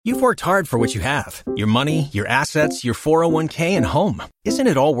You've worked hard for what you have. Your money, your assets, your 401k, and home. Isn't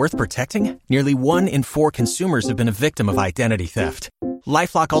it all worth protecting? Nearly 1 in 4 consumers have been a victim of identity theft.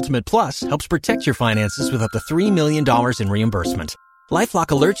 LifeLock Ultimate Plus helps protect your finances with up to $3 million in reimbursement. LifeLock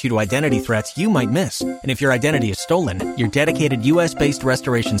alerts you to identity threats you might miss. And if your identity is stolen, your dedicated U.S.-based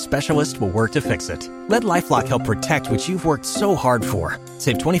restoration specialist will work to fix it. Let LifeLock help protect what you've worked so hard for.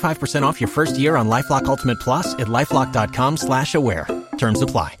 Save 25% off your first year on LifeLock Ultimate Plus at LifeLock.com/aware. Terms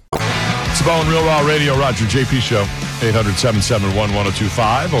apply. It's the Bone Real Raw Radio, Roger JP Show,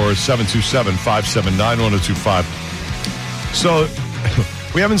 800-771-1025 or 727-579-1025. So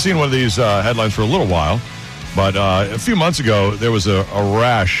we haven't seen one of these headlines for a little while. But a few months ago, there was a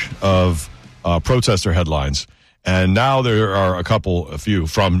rash of protester headlines. And now there are a few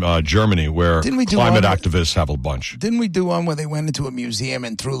from Germany where climate activists have a bunch. Didn't we do one where they went into a museum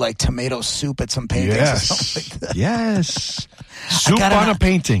and threw like tomato soup at some paintings or something like that? Yes. Soup on a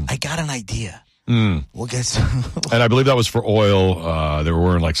painting. I got an idea. We'll get some. And I believe that was for oil. They were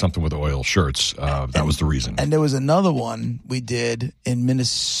wearing like something with oil shirts. That was the reason. And there was another one we did in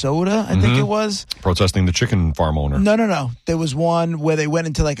Minnesota, I think it was. Protesting the chicken farm owner. No. There was one where they went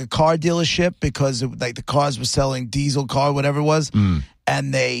into like a car dealership because like the cars were selling diesel car, whatever it was.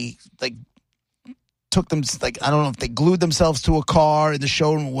 And they like took them, like, I don't know if they glued themselves to a car in the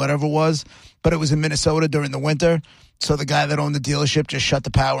showroom or whatever it was. But it was in Minnesota during the winter. So the guy that owned the dealership just shut the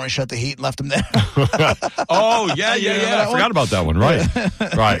power and shut the heat and left him there. Oh, yeah. I forgot about that one. Right.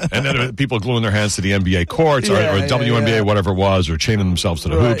 Right. And then people gluing their hands to the NBA courts or WNBA, whatever it was, or chaining themselves to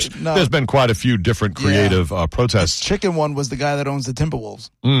the hoops. No. There's been quite a few different creative protests. The chicken one was the guy that owns the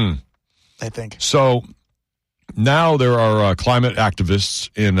Timberwolves, I think. So now there are climate activists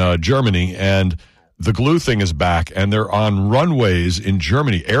in Germany, and the glue thing is back, and they're on runways in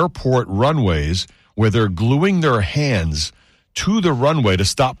Germany, airport runways, where they're gluing their hands to the runway to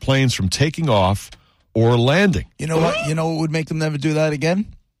stop planes from taking off or landing. You know what? You know what would make them never do that again?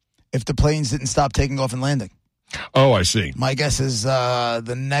 If the planes didn't stop taking off and landing. Oh, I see. My guess is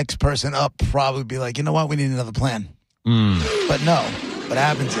the next person up probably be like, you know what? We need another plan. But no. What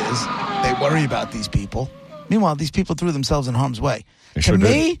happens is they worry about these people. Meanwhile, these people threw themselves in harm's way. To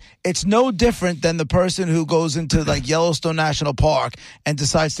me, it's no different than the person who goes into like Yellowstone National Park and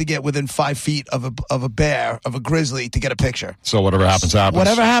decides to get within 5 feet of a bear, of a grizzly, to get a picture. So whatever happens, happens.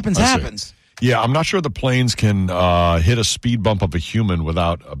 Whatever happens, happens. Yeah, I'm not sure the planes can hit a speed bump of a human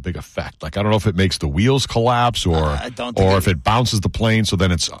without a big effect. Like, I don't know if it makes the wheels collapse or if it bounces the plane so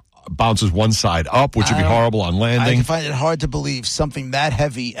then it's bounces one side up, which would be horrible on landing. I find it hard to believe something that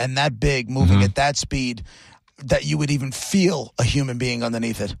heavy and that big moving at that speed that you would even feel a human being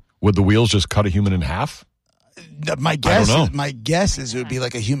underneath it. Would the wheels just cut a human in half? My guess is it would be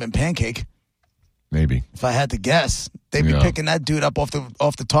like a human pancake. Maybe. If I had to guess, they'd be picking that dude up off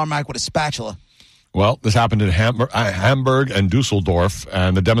the tarmac with a spatula. Well, this happened in Hamburg and Dusseldorf,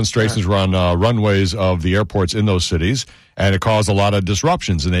 and the demonstrations were on runways of the airports in those cities, and it caused a lot of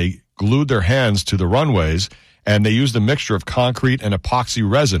disruptions, and they glued their hands to the runways, and they used a mixture of concrete and epoxy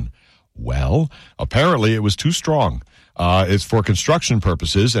resin. Well, apparently it was too strong. It's for construction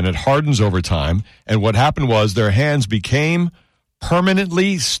purposes, and it hardens over time. And what happened was their hands became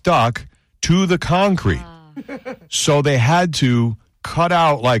permanently stuck to the concrete. So they had to cut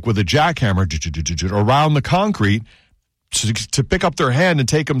out, like with a jackhammer, around the concrete to pick up their hand and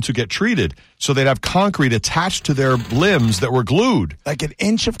take them to get treated. So they'd have concrete attached to their limbs that were glued. Like an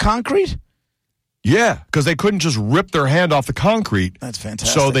inch of concrete? Yeah, because they couldn't just rip their hand off the concrete. That's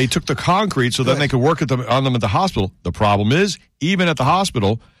fantastic. So they took the concrete so then they could work on them at the hospital. The problem is, even at the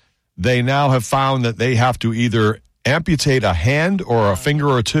hospital, they now have found that they have to either amputate a hand or a finger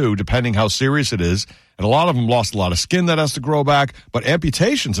or two, depending how serious it is. And a lot of them lost a lot of skin that has to grow back, but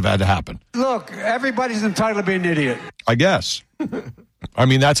amputations have had to happen. Look, everybody's entitled to be an idiot. I guess. I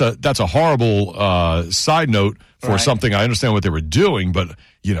mean, that's a horrible side note for something. I understand what they were doing, but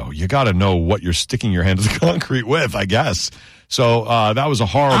you got to know what you're sticking your hand to the concrete with, I guess. So that was a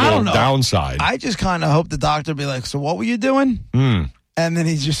horrible downside. I just kind of hope the doctor be like, so what were you doing? And then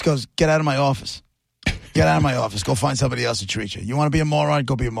he just goes, get out of my office. Get out of my office. Go find somebody else to treat you. You want to be a moron?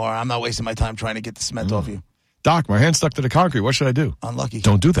 Go be a moron. I'm not wasting my time trying to get the cement off you. Doc, my hand's stuck to the concrete. What should I do? Unlucky.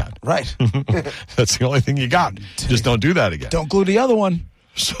 Don't do that. Right. That's the only thing you got. Just don't do that again. Don't glue the other one.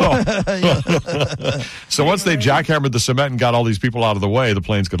 So once they jackhammered the cement and got all these people out of the way, the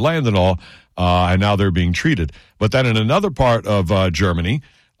planes could land and all, and now they're being treated. But then in another part of Germany,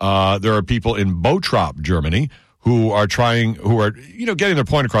 there are people in Bottrop, Germany, who are getting their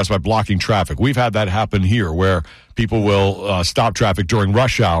point across by blocking traffic. We've had that happen here where people will stop traffic during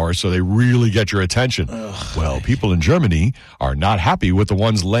rush hour so they really get your attention. Well, people in Germany are not happy with the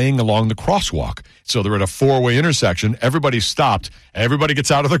ones laying along the crosswalk. So they're at a four-way intersection. Everybody's stopped. Everybody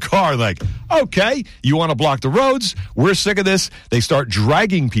gets out of the car like, okay, you want to block the roads? We're sick of this. They start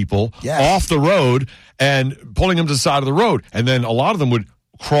dragging people off the road and pulling them to the side of the road. And then a lot of them would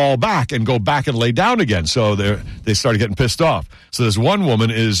crawl back and go back and lay down again. So they started getting pissed off. So this one woman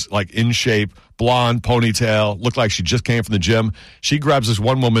is like in shape, blonde, ponytail, looked like she just came from the gym. She grabs this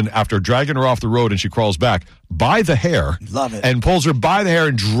one woman after dragging her off the road, and she crawls back by the hair. Love it. And pulls her by the hair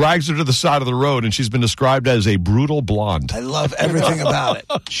and drags her to the side of the road, and she's been described as a brutal blonde. I love everything about it.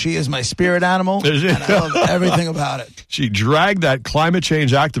 She is my spirit animal, and I love everything about it. She dragged that climate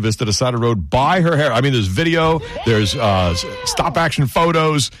change activist to the side of the road by her hair. I mean, there's video, there's stop-action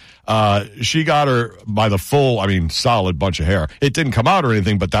photos. She got her by the full, solid bunch of hair. It didn't come out or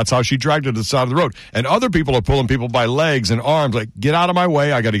anything, but that's how she dragged her to the side of the road. And other people are pulling people by legs and arms, like, get out of my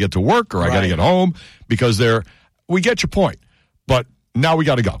way, I got to get to work, or I got to get home, because we get your point, but now we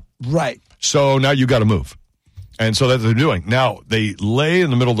got to go. Right. So now you got to move. And so that's what they're doing. Now, they lay in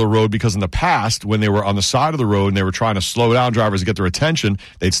the middle of the road because in the past, when they were on the side of the road and they were trying to slow down drivers to get their attention,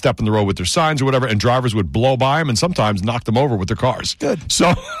 they'd step in the road with their signs or whatever, and drivers would blow by them and sometimes knock them over with their cars. Good.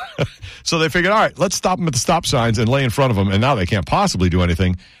 So they figured, all right, let's stop them at the stop signs and lay in front of them, and now they can't possibly do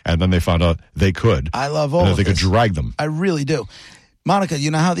anything. And then they found out they could. I love all of they this. could drag them. I really do. Monica, you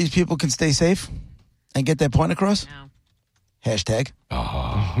know how these people can stay safe and get their point across? No. Hashtag.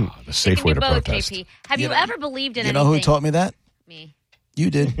 The safe way to both, protest. JP. Have you ever believed in You anything? know who taught me that? Me. You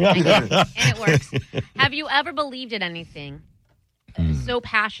did. And it works. Have you ever believed in anything so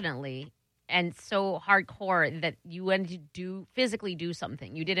passionately and so hardcore that you wanted to physically do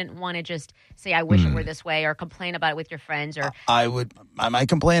something? You didn't want to just say, I wish it were this way, or complain about it with your friends, or I might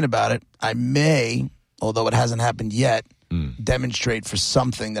complain about it. I may, although it hasn't happened yet, demonstrate for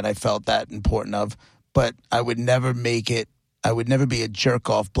something that I felt that important of, but I would never make it. I would never be a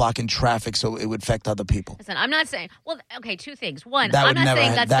jerk off blocking traffic so it would affect other people. Listen, I'm not saying, okay, two things. One, That I'm would not never saying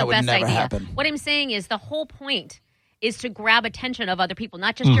ha- that's that the would best never idea. happen. What I'm saying is the whole point is to grab attention of other people,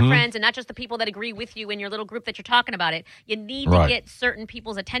 not just your friends and not just the people that agree with you in your little group that you're talking about it. You need to get certain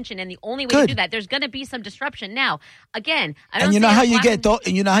people's attention, and the only way to do that, there's going to be some disruption. Now, again, I don't. And you know how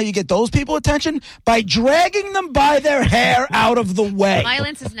you get those people attention? By dragging them by their hair out of the way.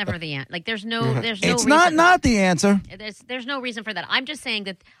 Violence is never the answer. Like there's no It's reason. not the answer. There's no reason for that. I'm just saying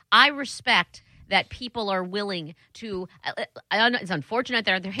that I respect that people are willing to. It's unfortunate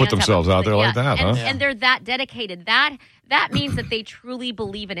their hands Put themselves out there like that, huh? And they're that dedicated. That means that they truly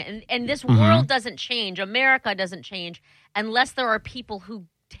believe in it. And this world doesn't change. America doesn't change unless there are people who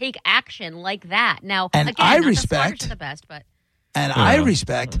take action like that. Now, And again, I not respect the best, but. And I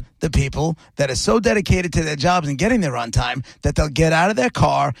respect the people that are so dedicated to their jobs and getting there on time that they'll get out of their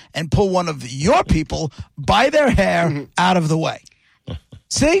car and pull one of your people by their hair out of the way.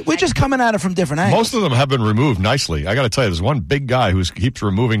 See, we're just coming at it from different angles. Most of them have been removed nicely. I got to tell you, there's one big guy who keeps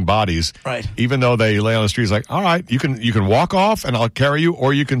removing bodies. Right. Even though they lay on the street, he's like, all right, you can walk off and I'll carry you,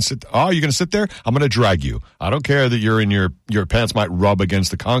 or you can sit. Oh, you're going to sit there? I'm going to drag you. I don't care that you're in your pants might rub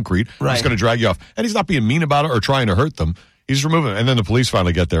against the concrete. I'm just going to drag you off. And he's not being mean about it or trying to hurt them. He's removing them. And then the police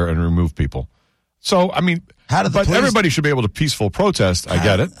finally get there and remove people. So, everybody should be able to peaceful protest. I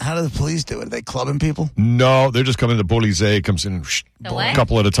get it. How do the police do it? Are they clubbing people? No, they're just coming. The police comes in a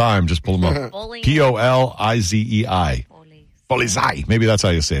couple at a time. Just pull them up. Polizei. Polizei. Maybe that's how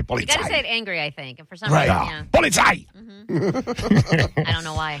you say it. Polizei. You got to say it angry, I think. And for some reason, yeah. Polizei. I don't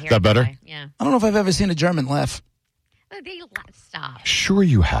know why I hear Is that better? Yeah. I don't know if I've ever seen a German laugh. Stop. Sure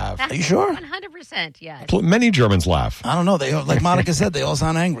you have. Are you sure? 100%, yes. Many Germans laugh. I don't know. They, like Monica said, they all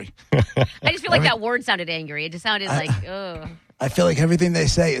sound angry. I just feel like that word sounded angry. It just sounded like, ugh. I feel like everything they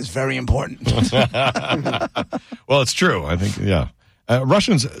say is very important. Well, it's true. I think, yeah.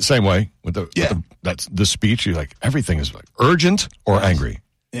 Russians, same way. With the speech, you're like, everything is like urgent or angry.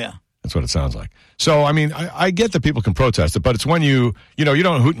 Yeah. That's what it sounds like. So, I get that people can protest it, but it's when you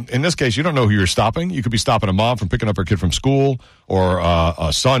don't, in this case, you don't know who you're stopping. You could be stopping a mom from picking up her kid from school, or a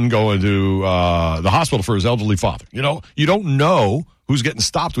son going to the hospital for his elderly father. You don't know who's getting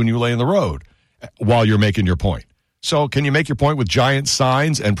stopped when you lay in the road while you're making your point. So can you make your point with giant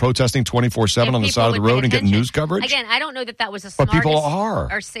signs and protesting 24/7 on the side of the road and getting news coverage? Again, I don't know that was the But smartest people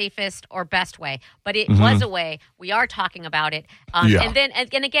are. or safest or best way, but it was a way. We are talking about it. And then,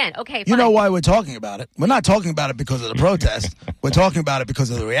 and again, okay, fine. You know why we're talking about it? We're not talking about it because of the protest. We're talking about it because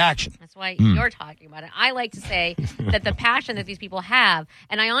of the reaction. That's why you're talking about it. I like to say that the passion that these people have,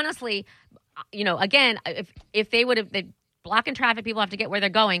 and I honestly... again, if they would have blocking traffic, people have to get where they're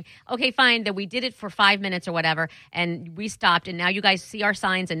going. Okay, fine. Then we did it for 5 minutes or whatever, and we stopped, and now you guys see our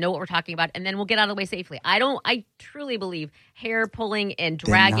signs and know what we're talking about, and then we'll get out of the way safely. I truly believe hair pulling and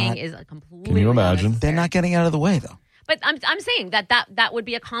dragging is a completely. Can you imagine? They're not getting out of the way, though. But I'm saying that would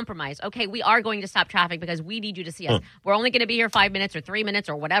be a compromise. Okay, we are going to stop traffic because we need you to see us. We're only going to be here 5 minutes or 3 minutes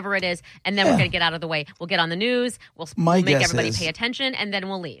or whatever it is, and then we're going to get out of the way. We'll get on the news. We'll make everybody pay attention, and then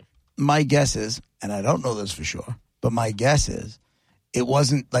we'll leave. My guess is, and I don't know this for sure, but my guess is it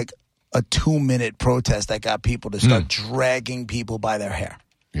wasn't like a 2-minute protest that got people to start dragging people by their hair.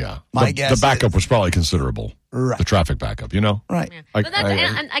 Yeah. My guess the backup was probably considerable. Right. The traffic backup, Right. Yeah. But that's why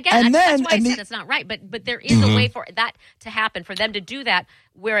I said it's not right. But there is a way for that to happen, for them to do that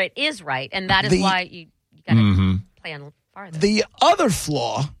where it is right. And that is why you got to plan farther. The other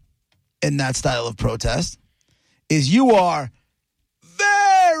flaw in that style of protest is you are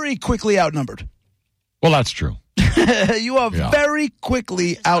very quickly outnumbered. Well, that's true. You are very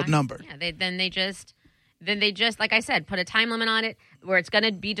quickly outnumbered. Yeah, then they just, like I said, put a time limit on it where it's going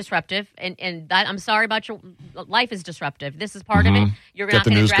to be disruptive. And that, I'm sorry about your life is disruptive. This is part of it. You're not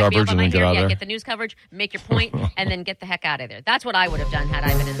going to drag me up on my hair. Yeah, get the news coverage, make your point, and then get the heck out of there. That's what I would have done had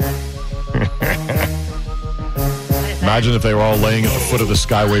I been in the. Imagine if they were all laying at the foot of the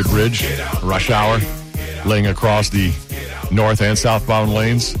Skyway Bridge, rush hour, laying across the north and southbound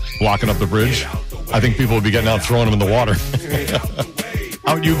lanes, blocking up the bridge. I think people would be getting out, throwing them in the water.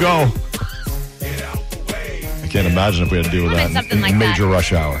 Out you go. I can't imagine if we had to deal with that in like major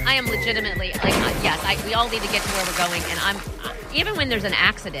rush hour. I am legitimately, we all need to get to where we're going. And even when there's an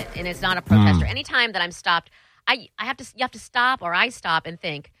accident and it's not a protester, anytime that I'm stopped, you have to stop, or I stop and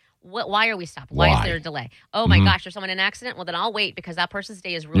think, why are we stopped? Why is there a delay? Oh my gosh, there's someone in an accident? Well, then I'll wait because that person's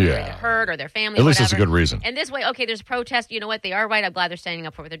day is ruined. They get hurt or their family. At least it's a good reason. And this way, okay, there's a protest. You know what? They are right. I'm glad they're standing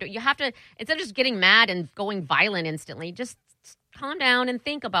up for what they're doing. You have to, instead of just getting mad and going violent instantly, just calm down and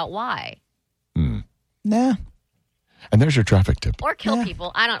think about why. Nah. And there's your traffic tip. Or kill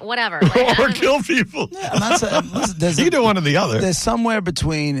people. Whatever. Or kill people. Yeah, I'm not saying, listen, you can do one or the other. There's somewhere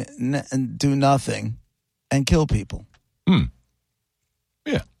between do nothing and kill people.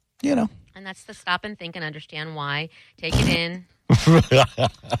 Yeah. You know. And that's the stop and think and understand why. Take it in.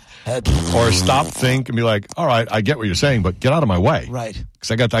 Or stop, think, and be like, all right, I get what you're saying, but get out of my way. Right.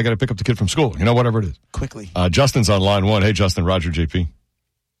 Because I got to pick up the kid from school. Whatever it is. Quickly. Justin's on line 1. Hey, Justin, Roger, JP.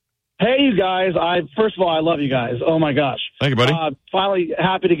 Hey, you guys. First of all, I love you guys. Oh, my gosh. Thank you, buddy. Finally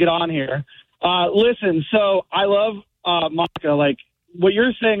happy to get on here. Listen, so I love Monica. Like, what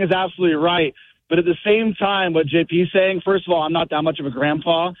you're saying is absolutely right. But at the same time, what JP's saying, first of all, I'm not that much of a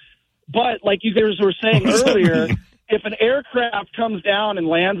grandpa. But like you guys were saying earlier, if an aircraft comes down and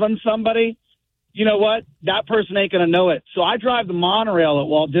lands on somebody, you know what? That person ain't going to know it. So I drive the monorail at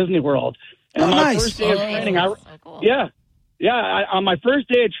Walt Disney World. And on my first day of training, on my first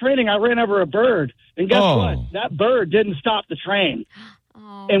day of training, I ran over a bird. And guess what? That bird didn't stop the train.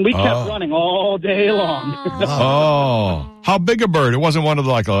 And we kept running all day long. How big a bird? It wasn't one of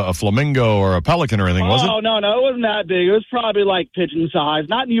like a flamingo or a pelican or anything, was it? Oh, no, it wasn't that big. It was probably like pigeon size.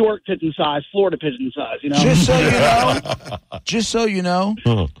 Not New York pigeon size, Florida pigeon size, Just so you know,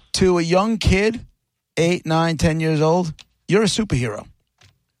 to a young kid, 8, 9, 10 years old, you're a superhero.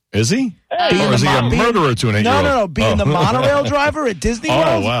 Is he? Or is he a murderer to an 8-year-old? No. Being the monorail driver at Disney World.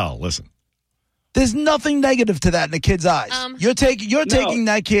 Oh, wow. Listen. There's nothing negative to that in the kid's eyes. You're taking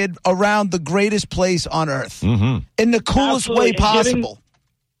that kid around the greatest place on earth in the coolest way possible.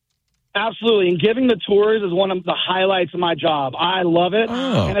 Absolutely, and giving the tours is one of the highlights of my job. I love it,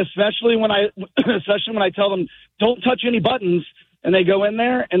 and especially when I tell them don't touch any buttons, and they go in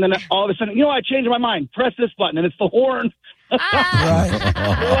there, and then all of a sudden, I changed my mind. Press this button, and it's the horn. Right.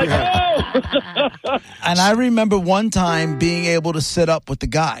 They're like, no. And I remember one time being able to sit up with the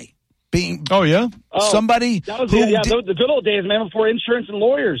guy. Somebody that was the good old days, man, before insurance and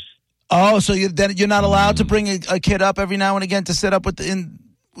lawyers. Oh, so you're not allowed to bring a kid up every now and again to sit up in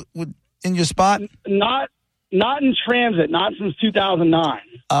your spot? Not in transit, not since 2009.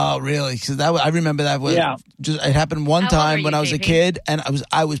 Oh, really? Because I remember that it happened one time when I was a kid, and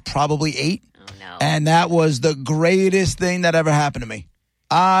I was probably 8. Oh no! And that was the greatest thing that ever happened to me.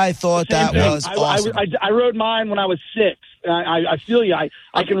 I thought that was awesome. I rode mine when I was 6. I feel you.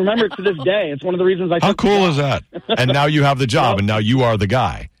 I can remember it to this day. It's one of the reasons I took How cool is that? And now you have the job, and now you are the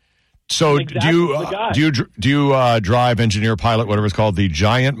guy. So do you drive, engineer, pilot, whatever it's called, the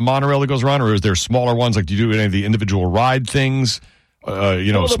giant monorail that goes around, or is there smaller ones? Like, do you do any of the individual ride things?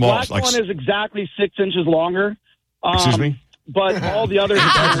 The small. Black one is exactly 6 inches longer. Excuse me? But all the others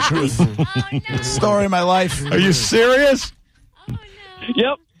are Story of my life. Are you serious? Oh, no.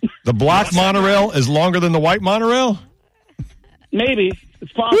 Yep. The black monorail is longer than the white monorail? Maybe.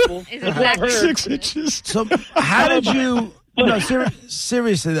 It's possible. Is That's it what I've heard. 6 inches. So how did you? No,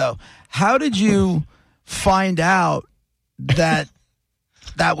 seriously though, how did you find out that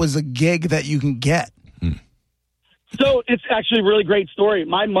was a gig that you can get? So it's actually a really great story.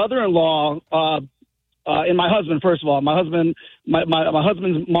 My mother-in-law and my husband, first of all, my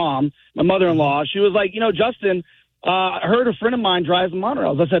husband's mom, my mother-in-law, she was like, Justin, I heard a friend of mine drives the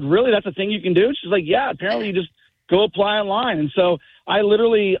monorails. I said, really? That's a thing you can do? She's like, yeah, apparently you just go apply online. And so I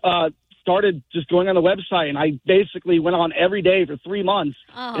literally started just going on the website, and I basically went on every day for 3 months.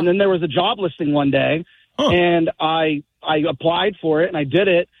 Oh. And then there was a job listing one day, and I applied for it, and I did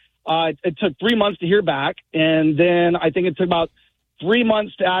it. It took 3 months to hear back, and then I think it took about 3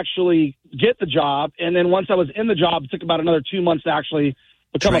 months to actually get the job. And then once I was in the job, it took about another 2 months to actually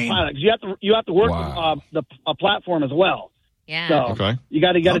become a pilot. 'Cause you have to work with a platform as well. Yeah. So Okay. you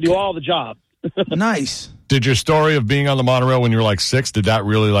got to do all the job. Nice. Did your story of being on the monorail when you were like 6, did that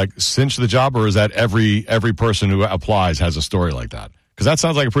really like cinch the job, or is that every person who applies has a story like that? Because that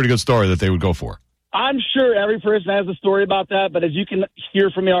sounds like a pretty good story that they would go for. I'm sure every person has a story about that, but as you can hear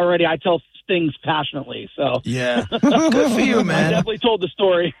from me already, I tell things passionately. So Yeah. Good for you, I man. definitely told the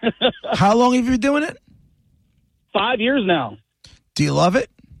story. How long have you been doing it? 5 years now. Do you love it?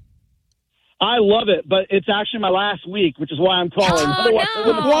 I love it, but it's actually my last week, which is why I'm calling. Oh,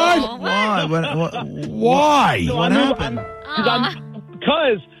 Otherwise, I wouldn't- no. Why? Why? So What happened?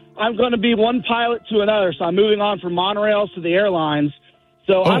 Because I'm going to be one pilot to another, so I'm moving on from monorails to the airlines.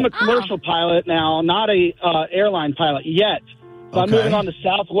 So I'm a commercial pilot now, not a airline pilot yet. So I'm Okay. moving on to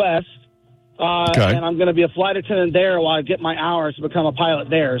Southwest, and I'm going to be a flight attendant there while I get my hours to become a pilot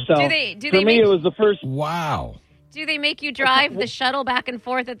there. So Do they for me, make- it was the first. Wow. Do they make you drive the shuttle back and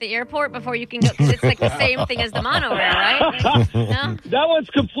forth at the airport before you can go? Because it's like the same thing as the monorail, right? No? That one's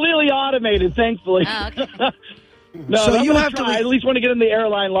completely automated, thankfully. Oh, okay. No, So I'm you gonna have to try. be- at least want to get in the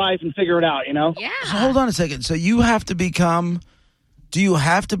airline life and figure it out, Yeah. So hold on a second. So you have to become. Do you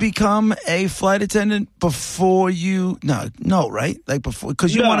have to become a flight attendant before you? No, right? Like before,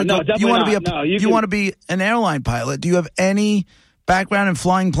 because you No, want to no, go. You definitely want to be not. No, you you want to be an airline pilot. Do you have any background in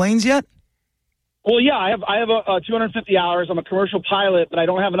flying planes yet? Well, yeah, I have 250 hours. I'm a commercial pilot, but I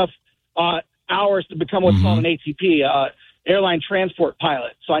don't have enough hours to become what's called an ATP, airline transport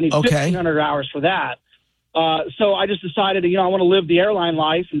pilot. So I need 1,500 hours for that. So I just decided, I want to live the airline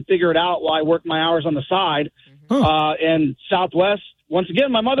life and figure it out while I work my hours on the side. And Southwest, once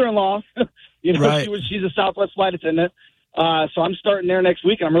again, my mother-in-law, Right. she's a Southwest flight attendant. So I'm starting there next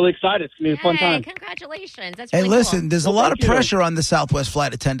week, and I'm really excited. It's going to be a fun time. Congratulations. That's Hey, really listen, cool. there's a lot of thank you. pressure on the Southwest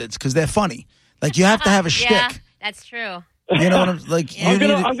flight attendants because they're funny. Like you have to have a shtick. Yeah, that's true. You know what I'm like? You I'm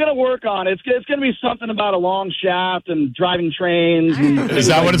need gonna work on it. It's gonna be something about a long shaft and driving trains. And Is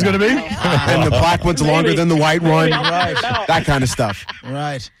that what it's going to be? And the black one's longer than the white one. Right. That kind of stuff.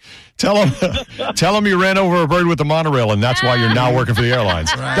 right. Tell them you ran over a bird with the monorail, and that's why you're now working for the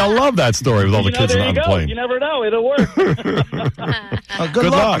airlines. They'll love that story with all the kids there on you the go. plane. You never know; it'll work. Oh,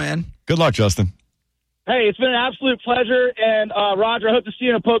 good luck, man. Good luck, Justin. Hey, it's been an absolute pleasure, and Roger, I hope to see you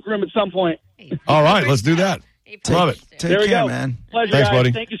in a poker room at some point. All right, let's do that. Love it. Take There we care, go, man. Pleasure, Thanks, guys.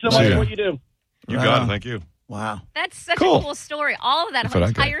 buddy. Thank you so See much ya. for what you do. You Right got on. it. Thank you. Wow. That's such Cool. a cool story. All of that That's whole what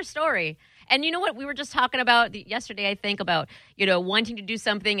I got. entire story. And you know what? We were just talking about yesterday, I think, about, wanting to do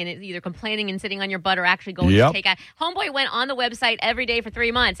something and it's either complaining and sitting on your butt or actually going Yep. to take action. Homeboy went on the website every day for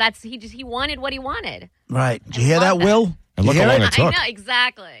 3 months. He wanted what he wanted. Right. Did you hear that, love that. Will? And look You how hear long it? it took. I know,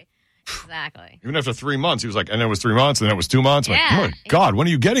 exactly. Exactly. Even after 3 months, he was like, and it was 3 months, and then it was 2 months. I'm Yeah. like, oh my God, when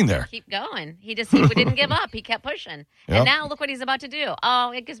are you getting there? Keep going. He didn't give up. He kept pushing. Yep. And now look what he's about to do.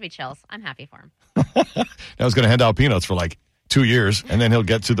 Oh, it gives me chills. I'm happy for him. Now he's going to hand out peanuts for like 2 years, and then he'll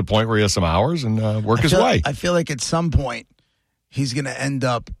get to the point where he has some hours and work his way. I feel like at some point he's going to end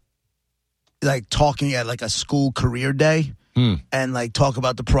up like talking at like a school career day and like talk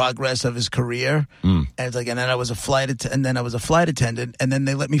about the progress of his career. And it's like, and then I was a flight attendant, and then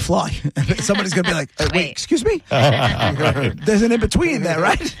they let me fly. Somebody's going to be like, wait, Wait. excuse me? There's an in between there,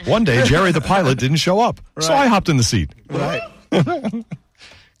 right? One day, Jerry the pilot didn't show up, so I hopped in the seat. Right.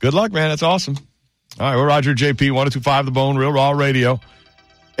 Good luck, man. That's awesome. All right, we're Roger JP, 1025 The Bone, Real Raw Radio.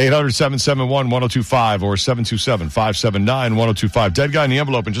 800-771-1025 or 727-579-1025. Dead Guy in the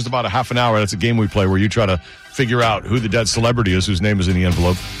Envelope in just about a half an hour. That's a game we play where you try to figure out who the dead celebrity is whose name is in the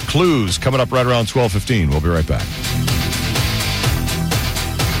envelope. Clues coming up right around 12:15. We'll be right back.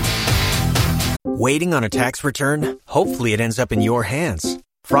 Waiting on a tax return? Hopefully it ends up in your hands.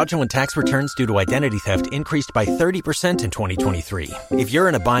 Fraudulent tax returns due to identity theft increased by 30% in 2023. If you're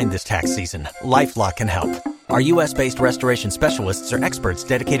in a bind this tax season, LifeLock can help. Our U.S.-based restoration specialists are experts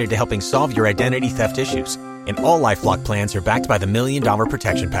dedicated to helping solve your identity theft issues. And all LifeLock plans are backed by the $1 Million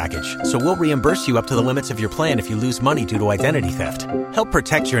Protection Package. So we'll reimburse you up to the limits of your plan if you lose money due to identity theft. Help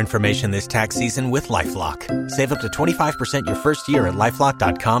protect your information this tax season with LifeLock. Save up to 25% your first year at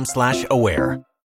LifeLock.com/aware.